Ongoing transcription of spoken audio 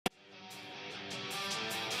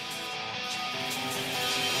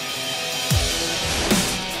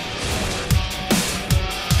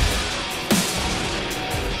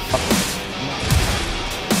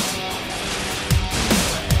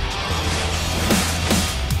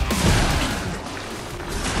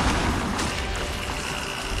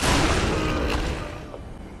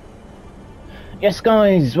Yes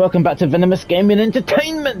guys, welcome back to Venomous Gaming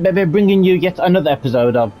Entertainment, baby, bringing you yet another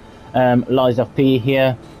episode of Lies of P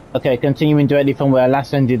here. Okay, continuing directly from where I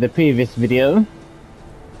last ended the previous video.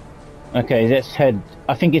 Okay, let's head,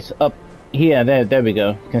 I think it's up here, there we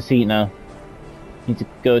go, you can see it now. Need to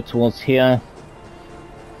go towards here.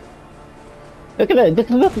 Look at that,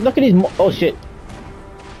 look at these, oh shit.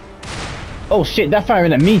 Oh shit, they're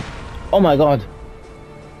firing at me. Oh my god.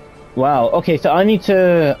 Wow, okay, so I need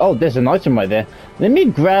to... Oh, there's an item right there. Let me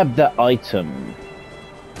grab the item.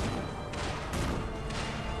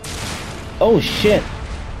 Oh, shit.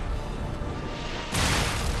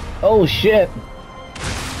 Oh, shit.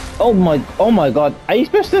 Oh my god. Are you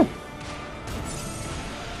supposed to...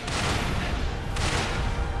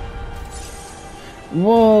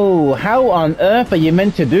 Whoa, how on earth are you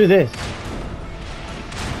meant to do this?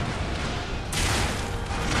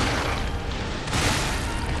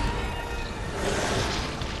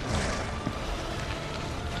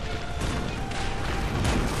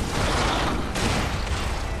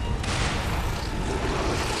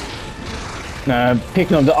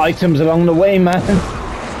 Picking up the items along the way, man.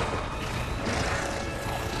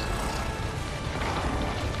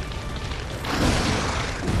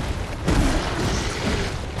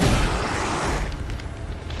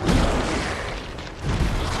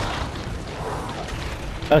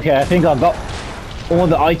 Okay, I think I've got all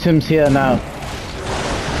the items here now.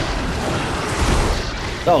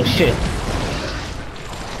 Oh shit.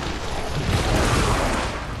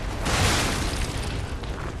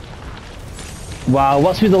 Wow,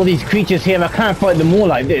 what's with all these creatures here? I can't fight them all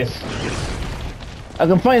like this. I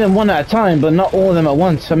can fight them one at a time, but not all of them at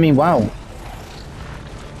once. I mean, wow.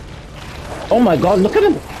 Oh my god, look at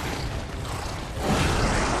them.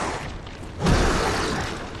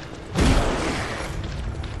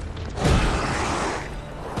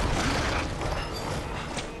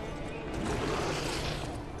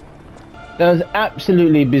 That was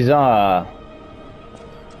absolutely bizarre.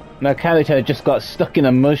 My character just got stuck in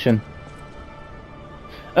a motion.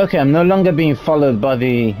 Okay, I'm no longer being followed by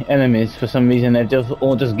the enemies for some reason. They've just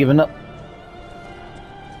all given up.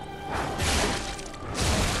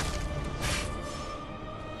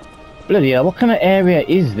 Bloody hell, what kind of area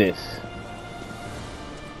is this?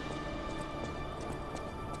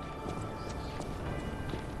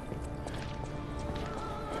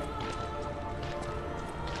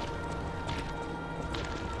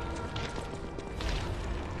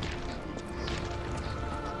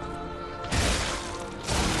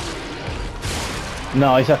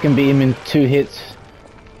 Nice, I can beat him in 2 hits.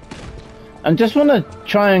 I just want to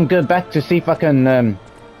try and go back to see if I can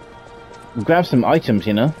grab some items,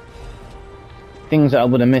 you know? Things that I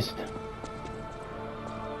would have missed.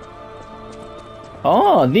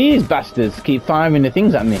 Oh, these bastards keep firing the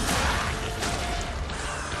things at me.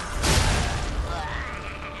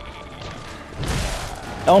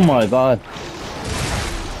 Oh my god.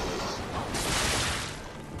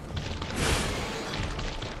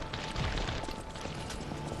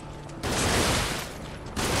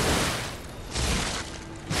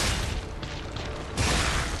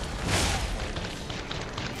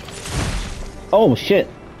 Oh shit.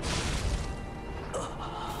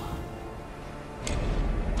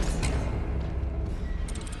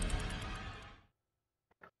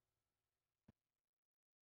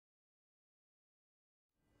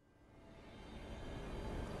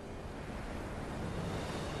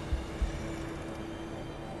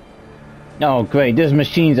 Oh great, those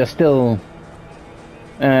machines are still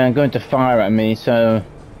going to fire at me, so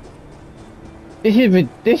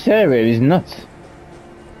this area is nuts.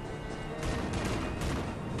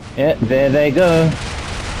 Yeah, there they go.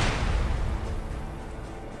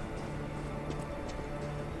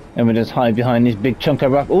 And we just hide behind this big chunk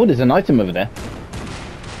of rock. Oh, there's an item over there.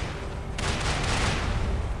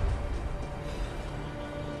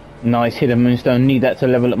 Nice, hit a moonstone. Need that to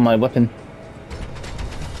level up my weapon.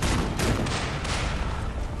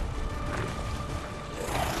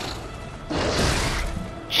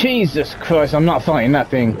 Jesus Christ, I'm not fighting that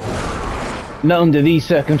thing. Not under these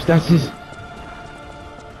circumstances.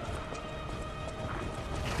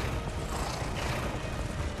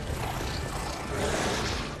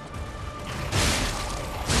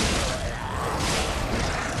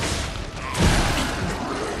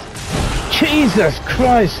 Jesus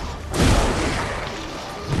Christ!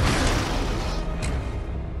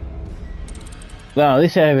 Wow,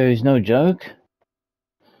 this area is no joke.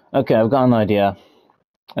 Okay, I've got an idea.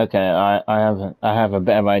 Okay, I have a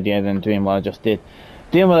better idea than doing what I just did.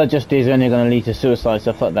 Doing what I just did is only going to lead to suicide,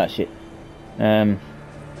 so fuck that shit.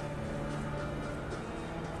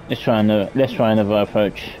 Let's try another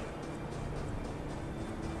approach.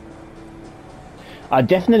 I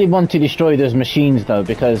definitely want to destroy those machines though,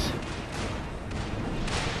 because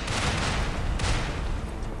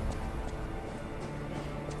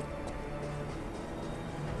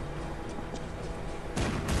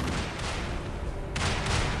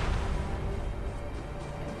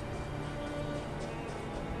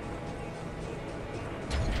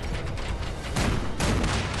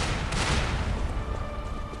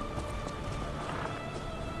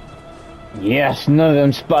yes, none of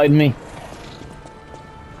them spotted me.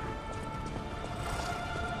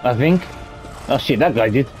 I think. Oh shit, that guy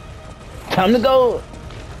did. Time to go!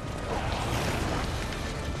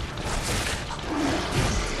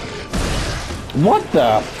 What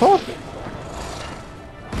the fuck?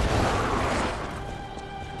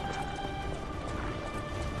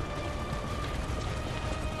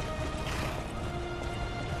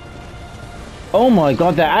 Oh my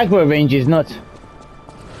god, the aggro range is nuts.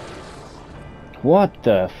 What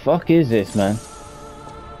the fuck is this, man?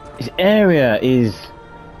 This area is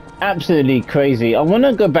absolutely crazy. I want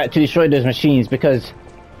to go back to destroy those machines, because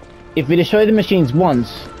if we destroy the machines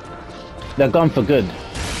once, they're gone for good.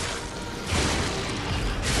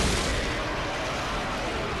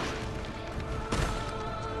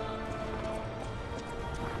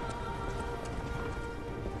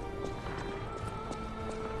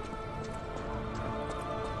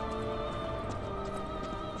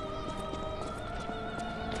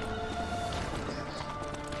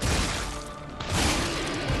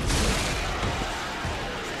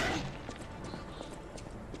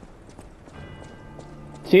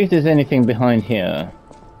 See if there's anything behind here.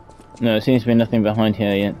 No, there seems to be nothing behind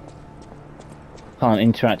here yet. Can't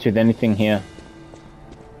interact with anything here.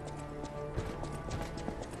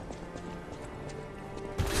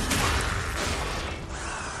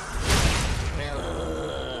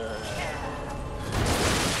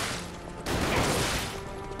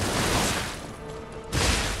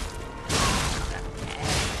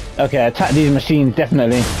 Okay, attack these machines,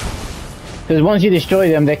 definitely. Because once you destroy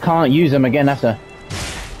them, they can't use them again after.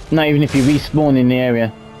 Not even if you respawn in the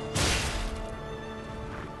area.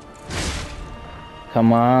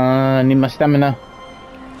 Come on, need my stamina.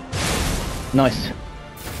 Nice.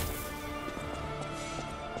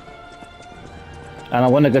 And I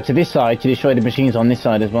want to go to this side to destroy the machines on this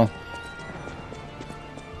side as well.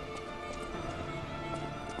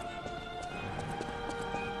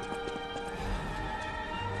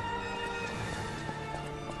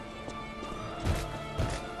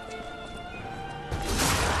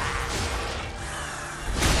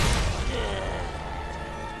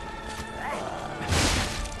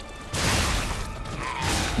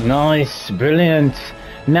 Nice, brilliant.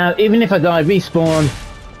 Now, even if I die, respawn,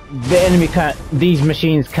 the enemy these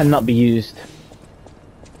machines cannot be used.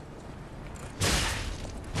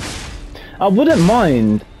 I wouldn't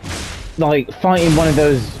mind, like, fighting one of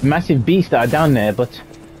those massive beasts that are down there, but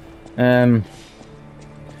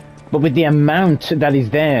with the amount that is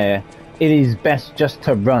there, it is best just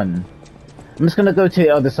to run. I'm just gonna go to the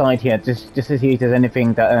other side here, just to see if there's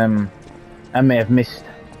anything that I may have missed.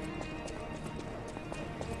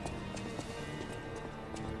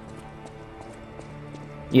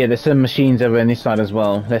 Yeah, there's some machines over on this side as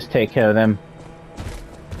well. Let's take care of them.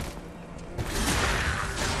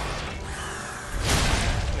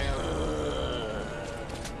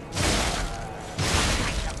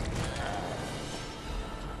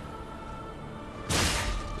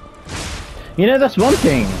 You know, that's one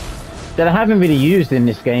thing that I haven't really used in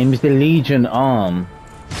this game, is the Legion arm.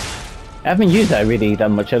 I haven't used that really that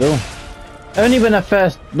much at all. Only when I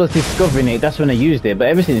first was discovering it, that's when I used it, but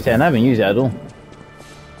ever since then I haven't used it at all.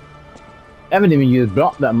 I haven't even used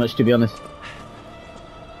block that much, to be honest.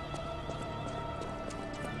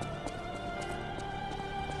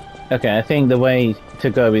 Okay, I think the way to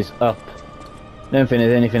go is up. I don't think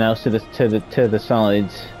there's anything else to the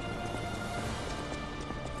sides.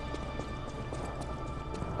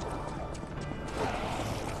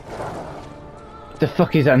 The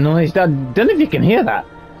fuck is that noise? I don't know if you can hear that,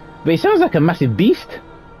 but it sounds like a massive beast.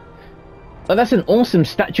 Oh, that's an awesome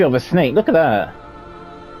statue of a snake. Look at that.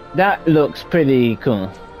 That looks pretty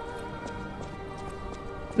cool.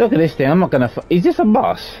 Look at this thing. I'm not gonna. Is this a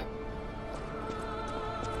boss?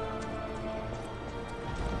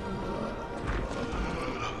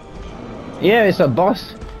 Yeah, it's a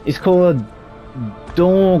boss. It's called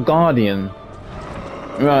Door Guardian.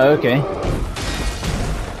 Right. Okay.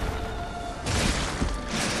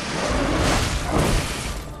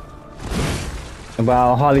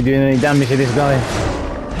 Wow, hardly doing any damage to this guy.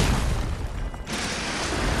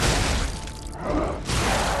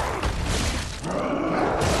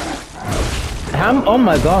 Oh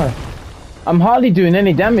my god, I'm hardly doing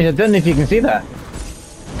any damage. I don't know if you can see that.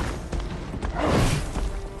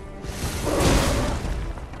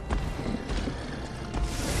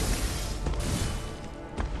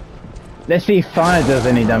 Let's see if fire does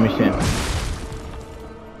any damage to him.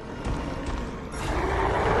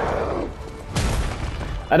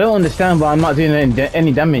 I don't understand why I'm not doing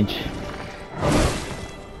any damage.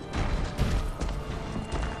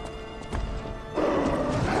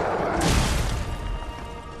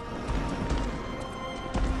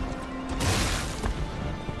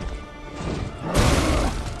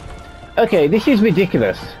 Okay, this is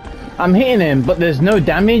ridiculous. I'm hitting him, but there's no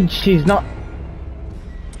damage. He's not...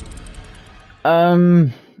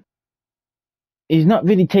 He's not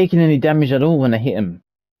really taking any damage at all when I hit him.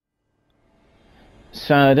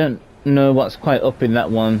 So I don't know what's quite up in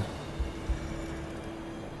that one.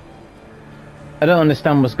 I don't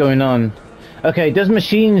understand what's going on. Okay, those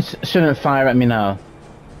machines shouldn't fire at me now.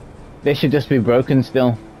 They should just be broken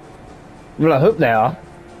still. Well, I hope they are.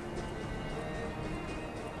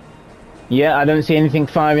 Yeah, I don't see anything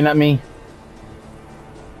firing at me.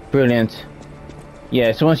 Brilliant.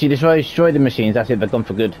 Yeah, so once you destroy the machines, that's it, they're gone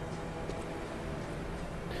for good.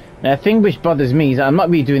 Now, the thing which bothers me is that I'm not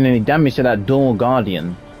really doing any damage to that door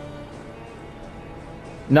guardian.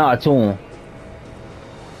 Not at all.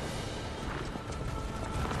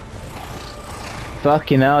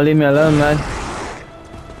 Fucking hell, leave me alone, man.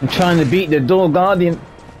 I'm trying to beat the door guardian.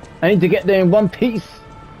 I need to get there in one piece.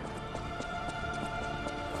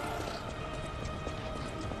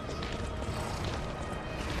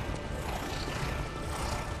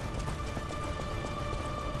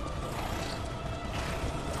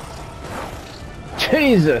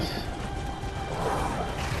 Jesus!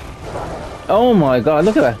 Oh my god,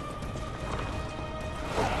 look at that!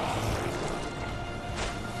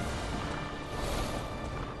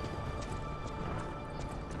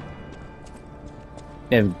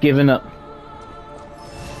 They've given up.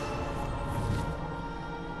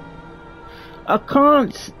 I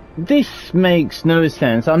can't... This makes no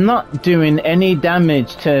sense. I'm not doing any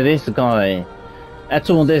damage to this guy at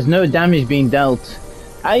all. There's no damage being dealt.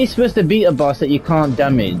 How are you supposed to beat a boss that you can't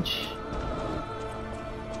damage?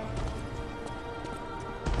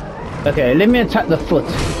 Okay, let me attack the foot.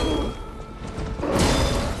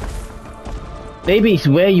 Maybe it's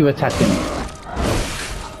where you attack him.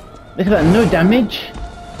 Look at that, no damage.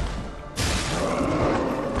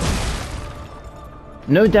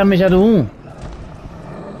 No damage at all.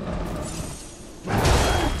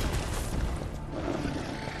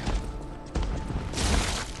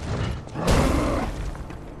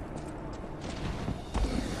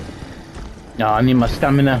 No, I need my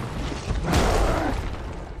stamina.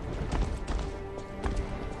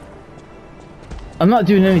 I'm not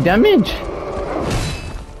doing any damage.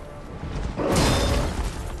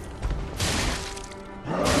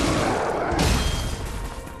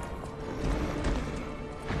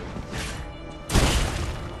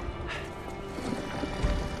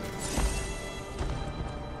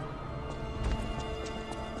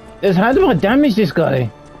 How do I damage this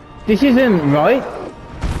guy? This isn't right.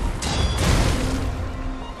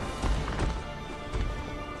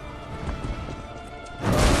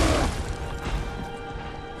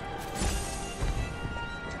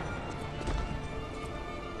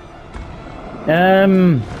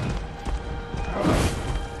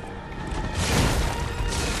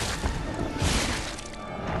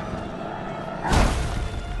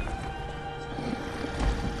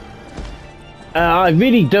 I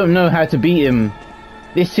really don't know how to beat him.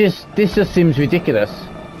 This just seems ridiculous.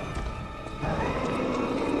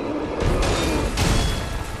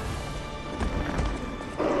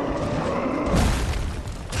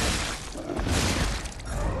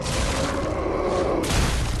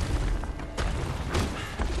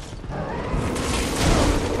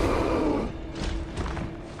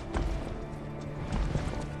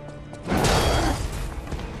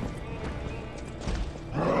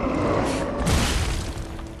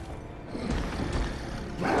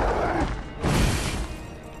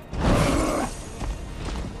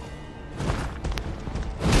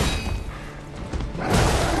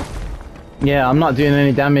 Yeah, I'm not doing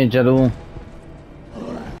any damage at all.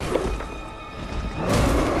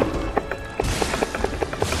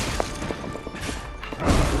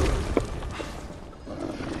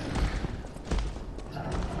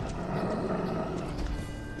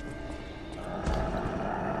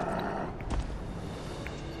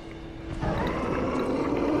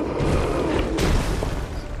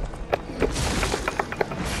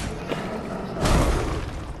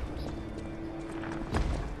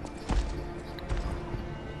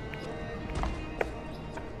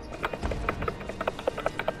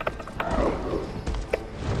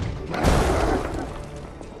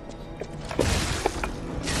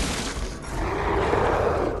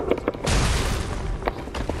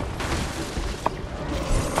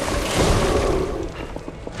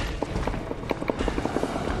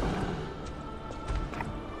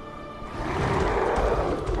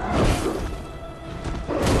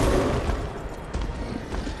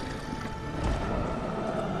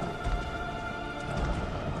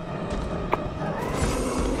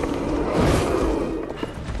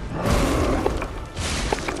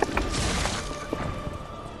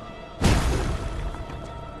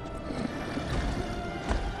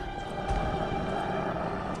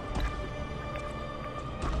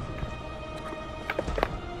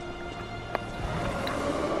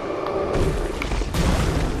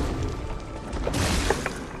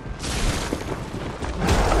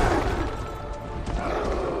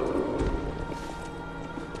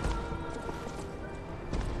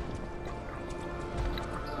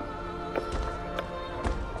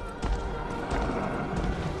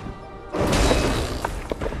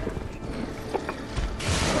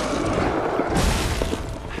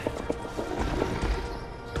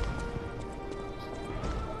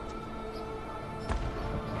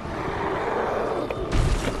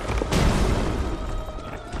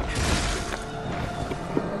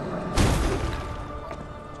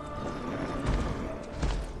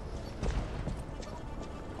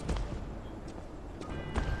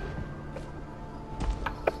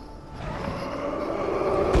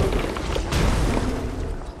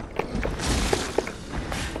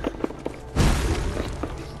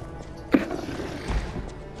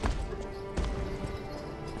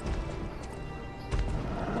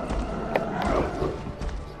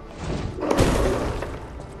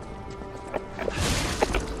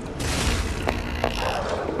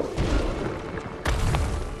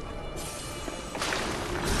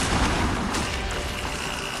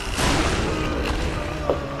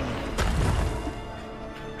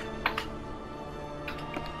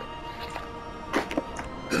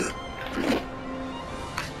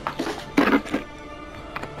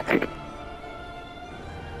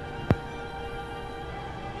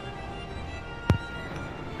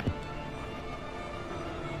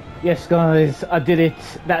 Yes, guys, I did it.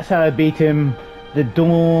 That's how I beat him. The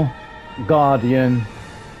Door Guardian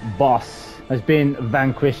boss has been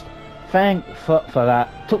vanquished. Thank fuck for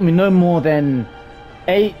that. Took me no more than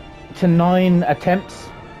 8 to 9 attempts.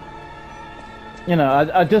 You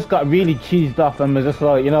know, I just got really cheesed off and was just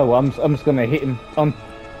like, you know what, I'm just gonna hit him.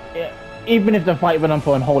 Even if the fight went on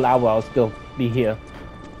for a whole hour, I'll still be here.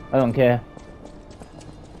 I don't care.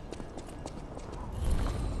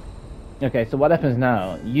 Okay, so what happens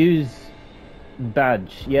now? Use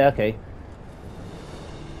badge. Yeah, okay.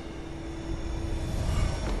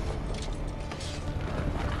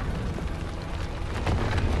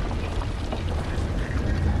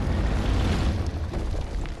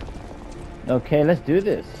 Okay, let's do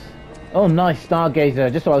this. Oh, nice,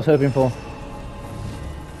 Stargazer, just what I was hoping for.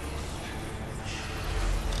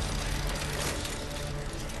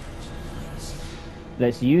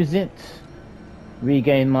 Let's use it.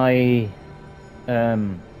 Regain my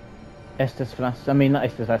Estus Flask. I mean, not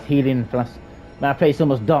Estus Flask, healing flask. Man, I play so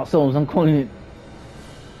much Dark Souls, I'm calling it.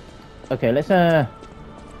 Okay, let's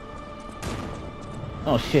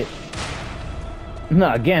oh shit.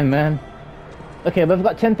 Not again, man. Okay, but we've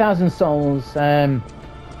got 10,000 souls.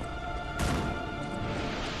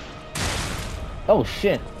 Oh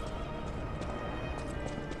shit.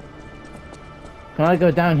 Can I go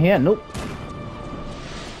down here? Nope.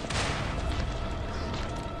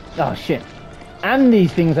 Oh shit. And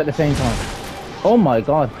these things at the same time. Oh my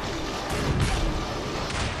god.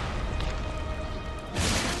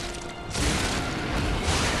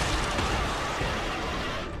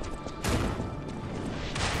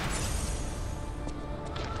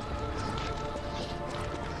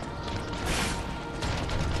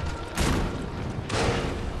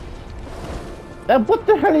 What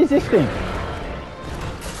the hell is this thing?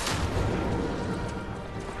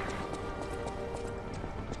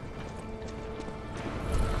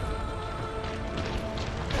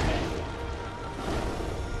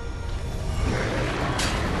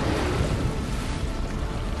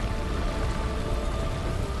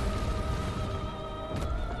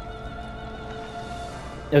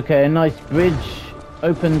 Okay, a nice bridge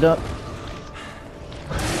opened up.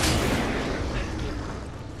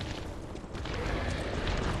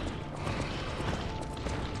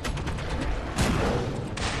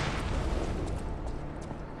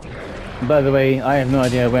 By the way, I have no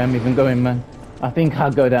idea where I'm even going, man. I think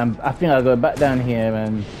I'll go down. I think I'll go back down here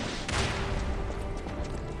and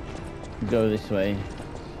go this way.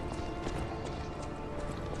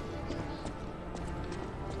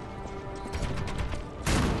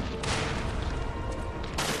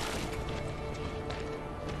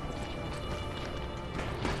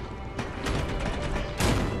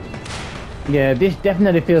 Yeah, this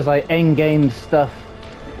definitely feels like endgame stuff.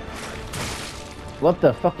 What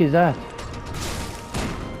the fuck is that?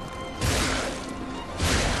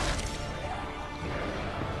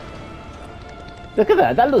 Look at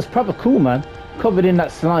that, that looks proper cool, man. Covered in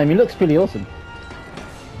that slime, he looks pretty awesome,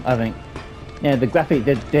 I think. Yeah, the graphic,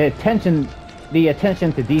 the attention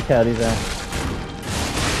to detail is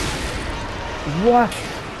what?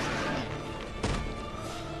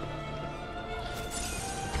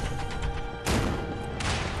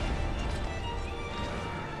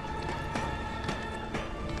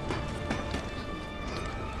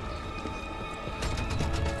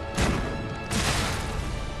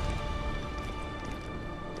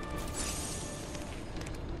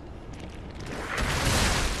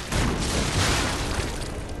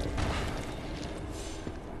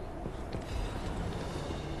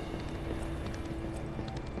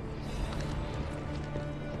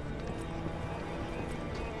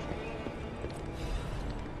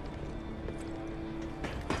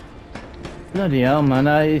 Bloody hell,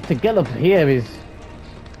 man, to get up here is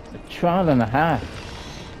a trial and a half.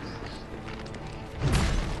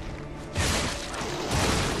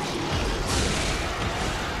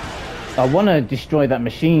 I want to destroy that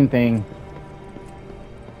machine thing.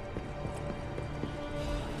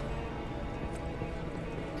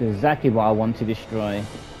 It's exactly what I want to destroy.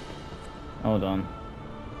 Hold on.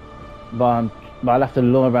 But I'll have to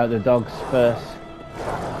lure out the dogs first.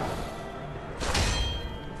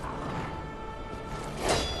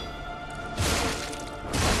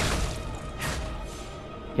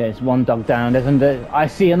 Okay, it's one dog down, isn't there? I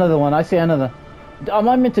see another one, I see another. Am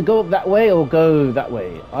I meant to go up that way or go that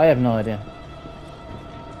way? I have no idea.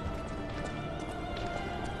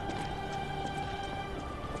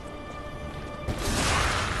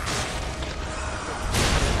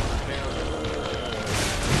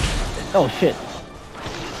 Oh shit.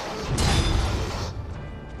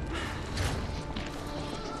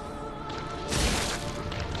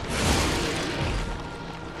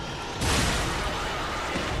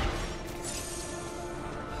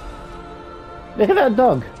 Look at that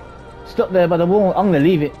dog. Stuck there by the wall. I'm gonna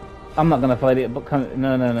leave it. I'm not gonna fight it, but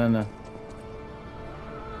no. I'm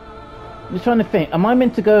just trying to think. Am I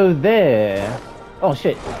meant to go there? Oh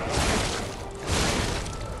shit.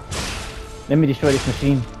 Let me destroy this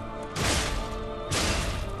machine.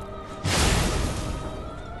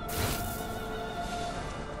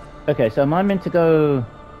 Okay, so am I meant to go...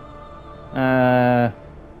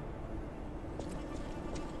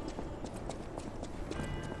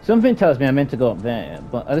 Something tells me I'm meant to go up there,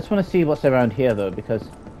 but I just want to see what's around here though, because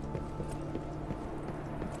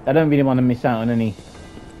I don't really want to miss out on any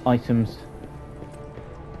items.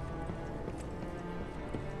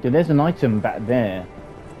 Dude, there's an item back there,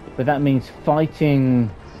 but that means fighting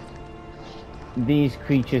these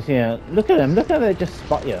creatures here. Look at them, look how they just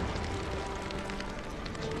spot you.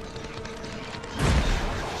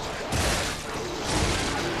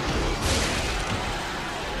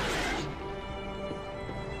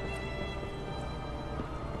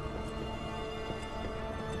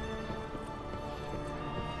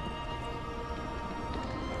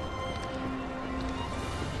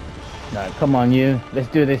 No, come on you. Let's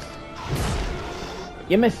do this.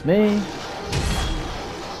 You missed me.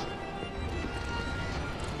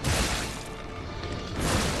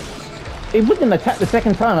 He wouldn't attack the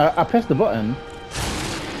second time. I pressed the button.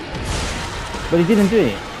 But he didn't do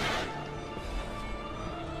it.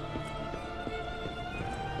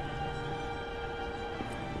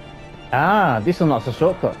 Ah, this unlocks a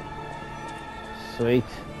shortcut. Sweet.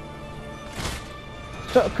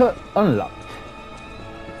 Shortcut unlocked.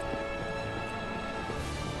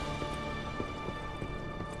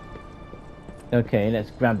 Okay,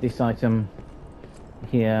 let's grab this item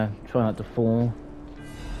here. Try not to fall.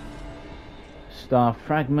 Star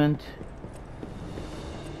fragment.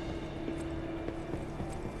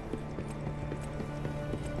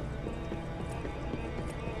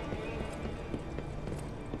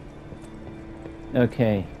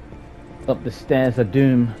 Okay, up the stairs of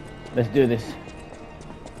doom. Let's do this.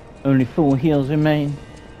 Only 4 heals remain.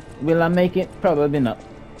 Will I make it? Probably not.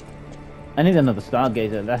 I need another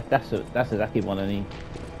stargazer. That's exactly what I need.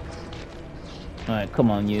 Alright, come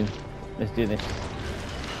on you. Let's do this.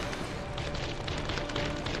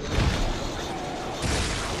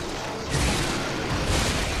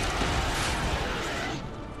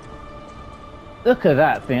 Look at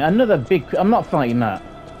that thing. Another big... I'm not fighting that.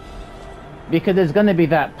 Because there's gonna be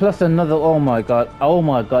that plus another... Oh my god. Oh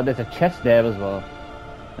my god, there's a chest there as well.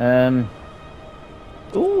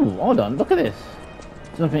 Ooh, hold on. Look at this.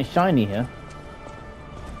 Something shiny here.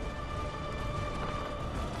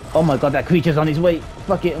 Oh my god, that creature's on his way.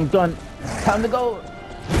 Fuck it, I'm done. Time to go.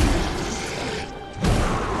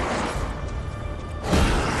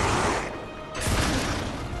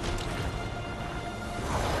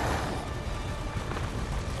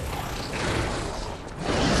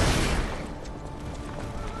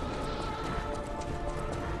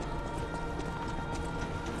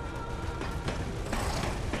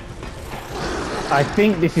 I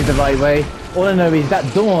think this is the right way. All I know is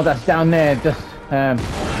that door that's down there just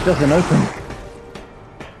doesn't open.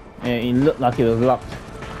 Yeah, it looked like it was locked.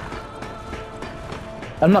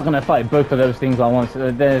 I'm not gonna fight both of those things at once.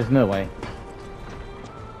 There's no way.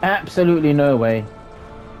 Absolutely no way.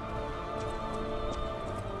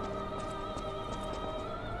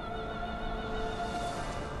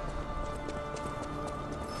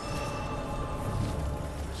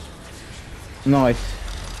 Nice.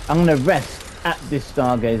 I'm gonna rest at this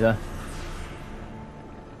stargazer.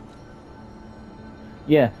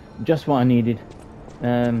 Yeah, just what I needed.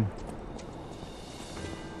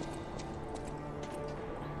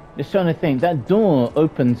 Just trying to think. That door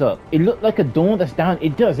opens up. It looked like a door that's down.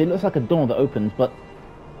 It does. It looks like a door that opens, but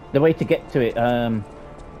the way to get to it,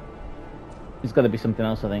 it's got to be something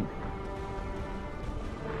else, I think.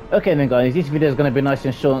 Okay then, guys. This video is going to be nice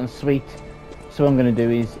and short and sweet. So what I'm going to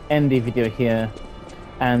do is end the video here.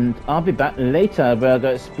 And I'll be back later where I'll go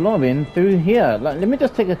exploring through here. Like, let me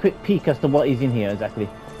just take a quick peek as to what is in here exactly.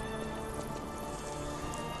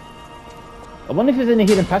 I wonder if there's any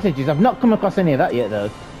hidden passages. I've not come across any of that yet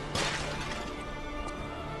though.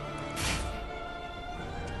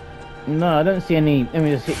 No, I don't see any. Let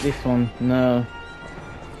me just hit this one. No.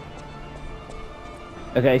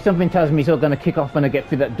 Okay, something tells me it's all going to kick off when I get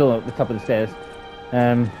through that door at the top of the stairs.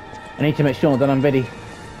 I need to make sure that I'm ready.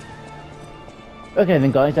 Okay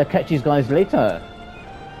then guys, I'll catch you guys later.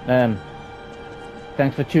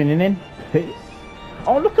 Thanks for tuning in. Peace.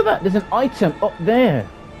 Oh look at that, there's an item up there.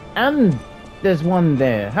 And there's one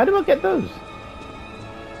there. How do I get those?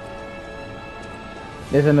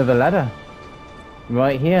 There's another ladder.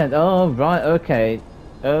 Right here. Oh right, okay.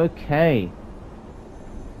 Okay.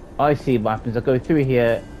 I see what happens. I go through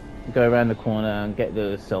here, go around the corner and get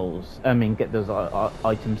those souls. I mean, get those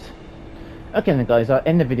items. Okay then guys, I'll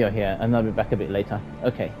end the video here and I'll be back a bit later.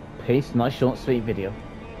 Okay, peace. Nice short sweet video.